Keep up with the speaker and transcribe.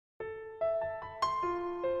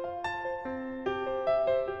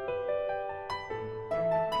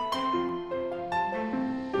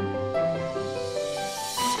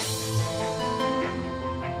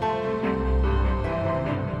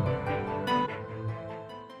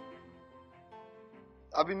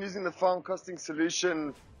I've been using the farm costing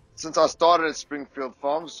solution since I started at Springfield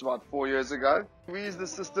Farm, just about 4 years ago. We use the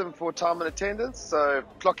system for time and attendance, so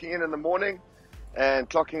clocking in the morning and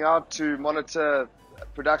clocking out to monitor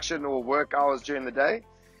production or work hours during the day,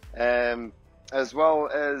 as well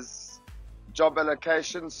as job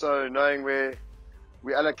allocation, so knowing where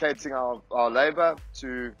we're allocating our labor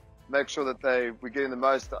to make sure that we're getting the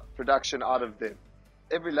most production out of them.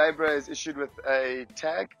 Every laborer is issued with a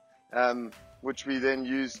tag, which we then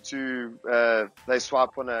use to, they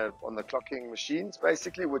swipe on the clocking machines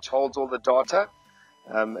basically, which holds all the data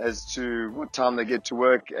as to what time they get to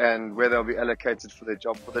work and where they'll be allocated for their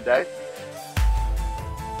job for the day.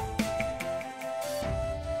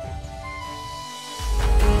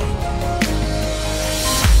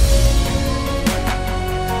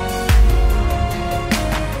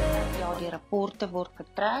 Die rapporte word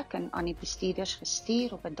getrek en aan die bestuurders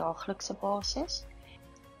gestuur op 'n daaglikse basis.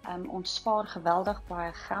 Ons spaar geweldig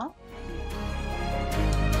baie geld.